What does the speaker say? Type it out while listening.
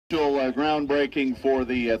Groundbreaking for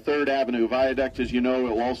the 3rd Avenue Viaduct. As you know, it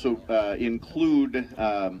will also include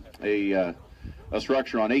a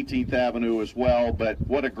structure on 18th Avenue as well. But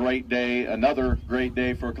what a great day, another great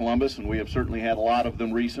day for Columbus, and we have certainly had a lot of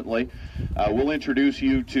them recently. We'll introduce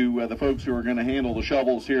you to the folks who are going to handle the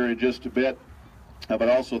shovels here in just a bit. But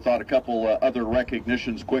also thought a couple other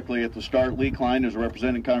recognitions quickly at the start. Lee Klein is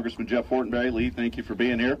representing Congressman Jeff Fortenberry. Lee, thank you for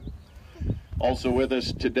being here. Also with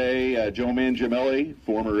us today, Joe Mangiamelli,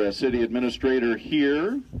 former city administrator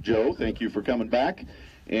here. Joe, thank you for coming back.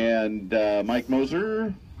 And Mike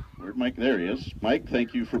Moser, where'd Mike? There he is. Mike,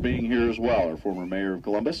 thank you for being here as well, our former mayor of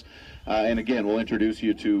Columbus. And again, we'll introduce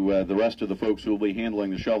you to the rest of the folks who will be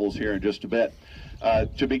handling the shovels here in just a bit.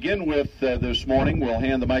 To begin with this morning, we'll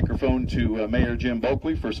hand the microphone to Mayor Jim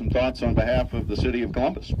Bulkley for some thoughts on behalf of the city of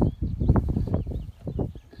Columbus.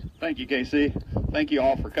 Thank you, Casey. Thank you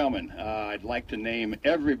all for coming. I'd like to name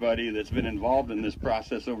everybody that's been involved in this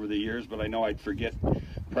process over the years, but I know I'd forget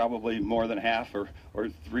probably more than half or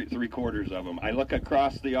three-quarters of them. I look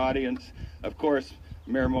across the audience, of course,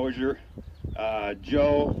 Mayor Mosier,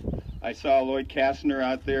 Joe. I saw Lloyd Kastner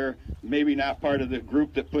out there, maybe not part of the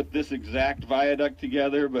group that put this exact viaduct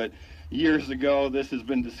together, but years ago this has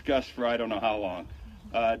been discussed for I don't know how long.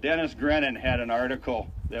 Dennis Grennan had an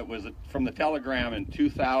article that was from the Telegram in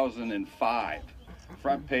 2005,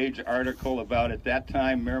 front page article about, at that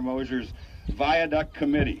time, Mayor Mosier's Viaduct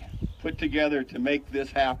Committee put together to make this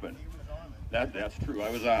happen. That's true, I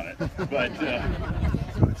was on it. But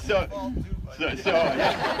so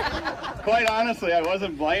yeah, quite honestly, I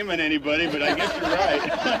wasn't blaming anybody, but I guess you're right.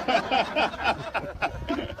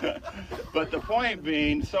 But the point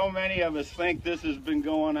being, so many of us think this has been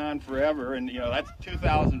going on forever, and you know, that's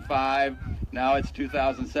 2005, now it's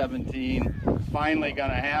 2017, finally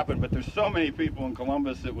gonna happen. But there's so many people in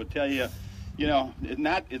Columbus that would tell you, you know,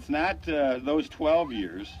 it's not those 12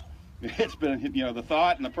 years. It's been, you know, the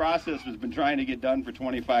thought and the process has been trying to get done for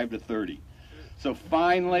 25 to 30. So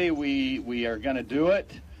finally we are gonna do it.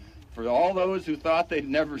 For all those who thought they'd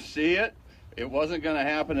never see it, it wasn't going to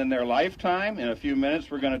happen in their lifetime. In a few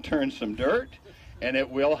minutes, we're going to turn some dirt, and it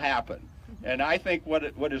will happen. And I think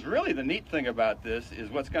what is really the neat thing about this is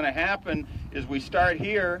what's going to happen is we start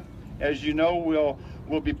here. As you know, we'll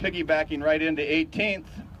be piggybacking right into 18th,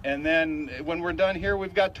 and then when we're done here,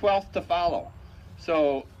 we've got 12th to follow.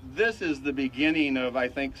 So this is the beginning of, I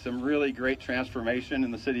think, some really great transformation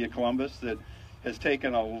in the city of Columbus that has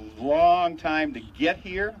taken a long time to get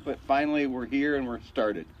here, but finally we're here and we're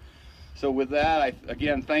started. So with that, I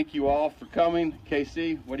again thank you all for coming.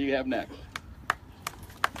 KC, what do you have next?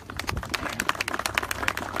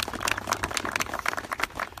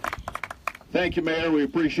 Thank you, Mayor. We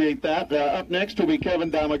appreciate that. Up next will be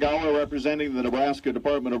Kevin Damagawa, representing the Nebraska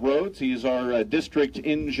Department of Roads. He's our district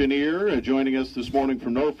engineer, joining us this morning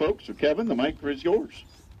from Norfolk. So, Kevin, the mic is yours.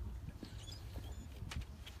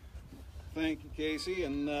 Thank you, Casey,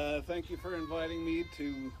 and thank you for inviting me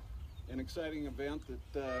to an exciting event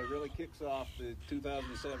that really kicks off the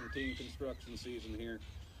 2017 construction season here.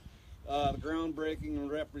 The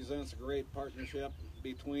groundbreaking represents a great partnership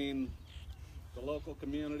between the local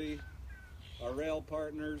community, our rail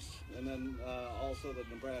partners, and then also the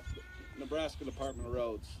Nebraska Department of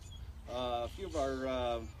Roads. A few of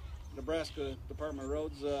our Nebraska Department of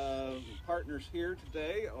Roads partners here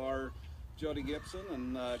today are Jody Gibson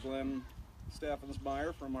and Glenn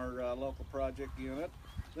Steffensmeyer from our local project unit.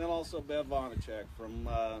 Then also Bev Vonacek from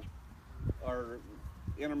our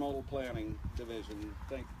intermodal planning division.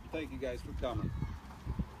 Thank you guys for coming.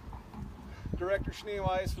 Director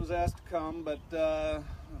Schneeweiss was asked to come, but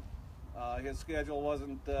his schedule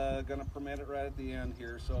wasn't going to permit it right at the end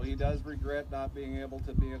here, so he does regret not being able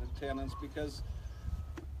to be in attendance, because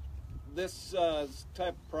this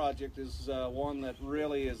type of project is one that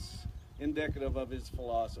really is indicative of his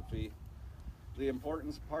philosophy. The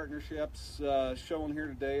importance of partnerships shown here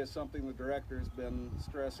today is something the director has been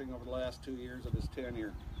stressing over the last 2 years of his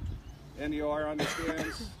tenure. NDOR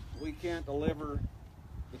understands we can't deliver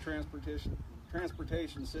the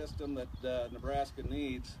transportation system that Nebraska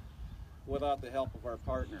needs without the help of our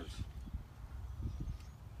partners.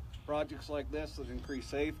 Projects like this that increase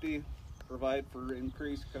safety, provide for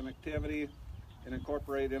increased connectivity, and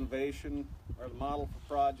incorporate innovation are the model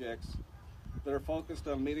for projects that are focused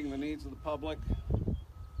on meeting the needs of the public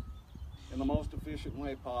in the most efficient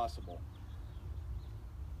way possible.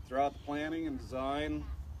 Throughout the planning and design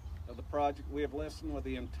of the project, we have listened with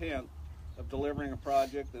the intent of delivering a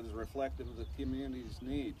project that is reflective of the community's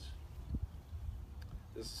needs.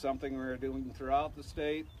 This is something we are doing throughout the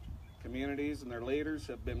state. Communities and their leaders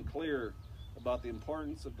have been clear about the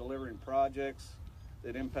importance of delivering projects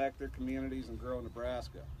that impact their communities and grow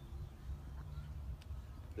Nebraska.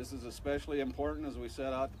 This is especially important as we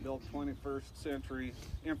set out to build 21st century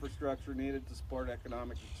infrastructure needed to support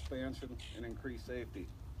economic expansion and increase safety.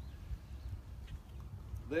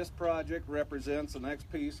 This project represents the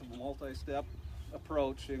next piece of a multi-step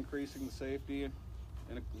approach to increasing the safety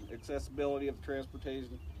and accessibility of the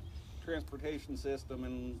transportation system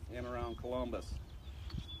in and around Columbus.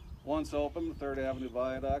 Once open, the 3rd Avenue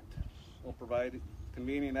Viaduct will provide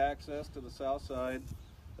convenient access to the south side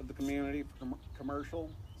of the community for commercial,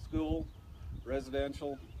 school,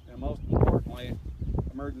 residential, and most importantly,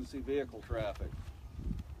 emergency vehicle traffic.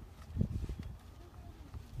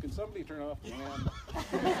 Can somebody turn off the fan?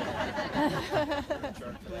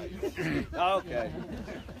 Okay.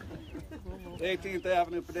 The 18th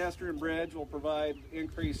Avenue pedestrian bridge will provide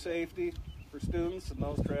increased safety for students and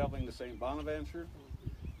those traveling to St. Bonaventure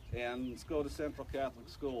and Skoda Central Catholic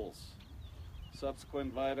Schools.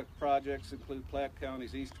 Subsequent viaduct projects include Platte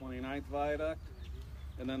County's East 29th Viaduct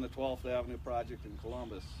and then the 12th Avenue project in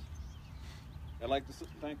Columbus. I'd like to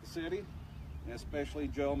thank the city, and especially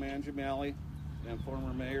Joe Mangiamelli and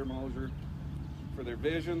former Mayor Moser for their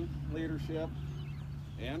vision, leadership,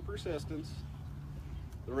 and persistence.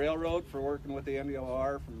 The railroad for working with the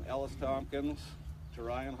NDOR from Ellis Tompkins to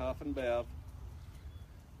Ryan Huff and Bev,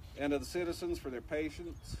 and to the citizens for their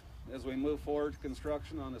patience as we move forward to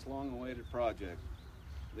construction on this long-awaited project.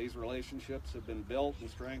 These relationships have been built and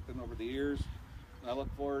strengthened over the years. I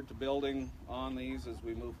look forward to building on these as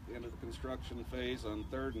we move into the construction phase on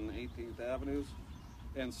 3rd and 18th Avenues,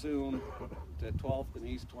 and soon to 12th and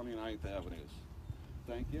East 29th Avenues.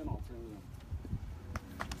 Thank you, and I'll turn it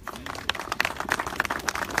over.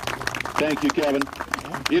 Thank you, Kevin.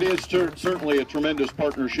 It is certainly a tremendous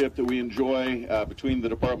partnership that we enjoy between the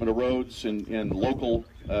Department of Roads and local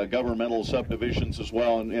governmental subdivisions as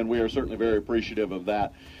well, and we are certainly very appreciative of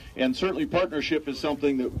that. And certainly partnership is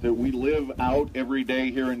something that we live out every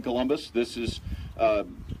day here in Columbus. This is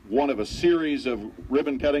one of a series of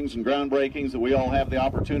ribbon cuttings and groundbreakings that we all have the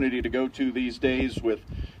opportunity to go to these days, with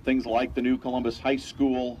things like the new Columbus High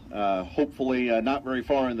School, hopefully not very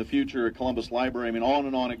far in the future, at Columbus Library. I mean, on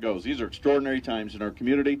and on it goes. These are extraordinary times in our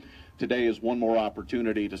community. Today is one more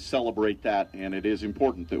opportunity to celebrate that, and it is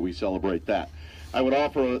important that we celebrate that. I would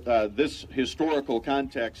offer this historical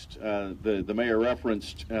context. The mayor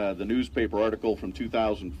referenced the newspaper article from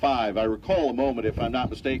 2005. I recall a moment, if I'm not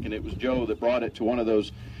mistaken, it was Joe that brought it to one of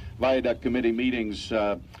those Viaduct Committee meetings,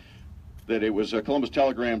 that it was a Columbus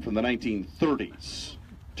Telegram from the 1930s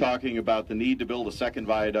talking about the need to build a second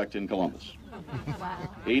viaduct in Columbus. Wow.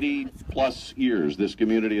 80 plus years this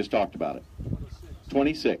community has talked about it.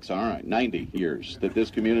 26, all right, 90 years that this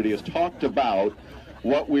community has talked about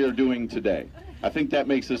what we are doing today. I think that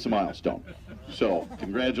makes this a milestone. So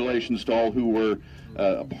congratulations to all who were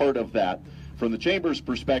a part of that. From the Chamber's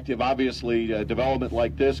perspective, obviously, development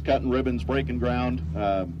like this, cutting ribbons, breaking ground,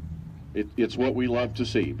 it's what we love to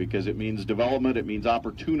see, because it means development, it means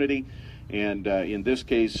opportunity, and in this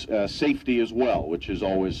case, safety as well, which is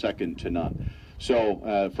always second to none.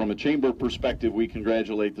 So from a Chamber perspective, we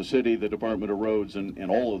congratulate the city, the Department of Roads, and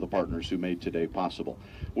all of the partners who made today possible.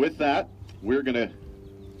 With that, we're going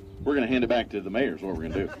to hand it back to the mayor is what we're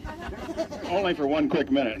going to do. Only for one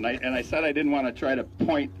quick minute, and I said I didn't want to try to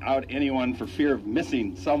point out anyone for fear of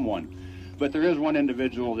missing someone. But there is one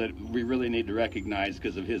individual that we really need to recognize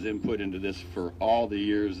because of his input into this for all the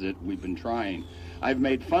years that we've been trying. I've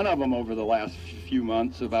made fun of him over the last few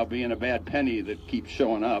months about being a bad penny that keeps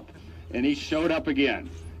showing up, and he showed up again.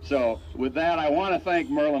 So with that, I want to thank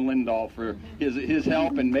Merlin Lindahl for his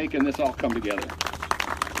help in making this all come together.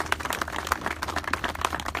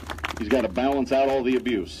 He's got to balance out all the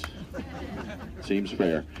abuse. Seems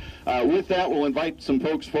fair. With that, we'll invite some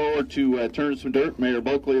folks forward to turn some dirt. Mayor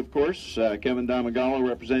Bulkley, of course, Kevin Domagalo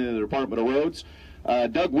representing the Department of Roads,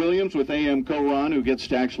 Doug Williams with AM Co-Ron, who gets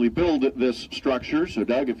to actually build this structure. So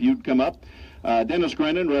Doug, if you'd come up. Dennis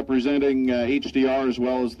Grennan representing HDR as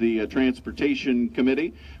well as the Transportation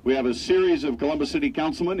Committee. We have a series of Columbus City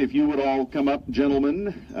Councilmen. If you would all come up,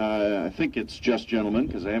 gentlemen. I think it's just gentlemen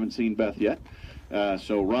because I haven't seen Beth yet.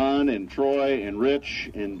 So Ron and Troy and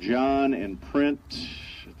Rich and John and Print,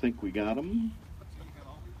 I think we got them.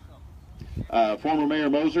 Former Mayor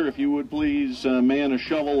Moser, if you would please man a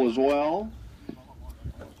shovel as well.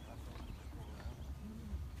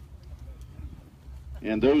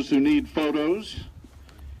 And those who need photos,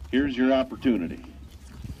 here's your opportunity.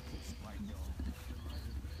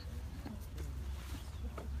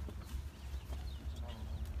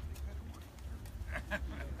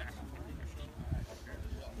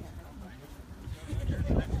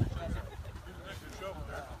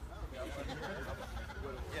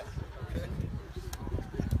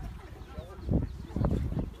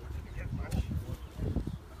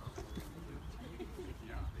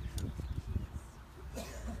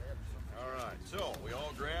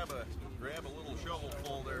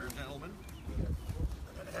 shovelful there, gentlemen.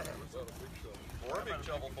 Or a big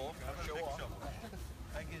shovelful. Show off.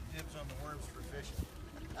 I get dibs on the worms for fishing.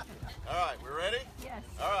 All right, we ready? Yes.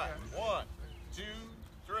 All right, 1, 2,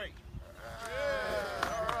 3. Yeah.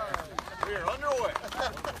 All right, we are underway.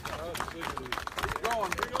 Keep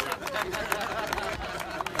going. Keep going.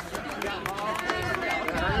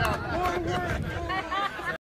 Hey.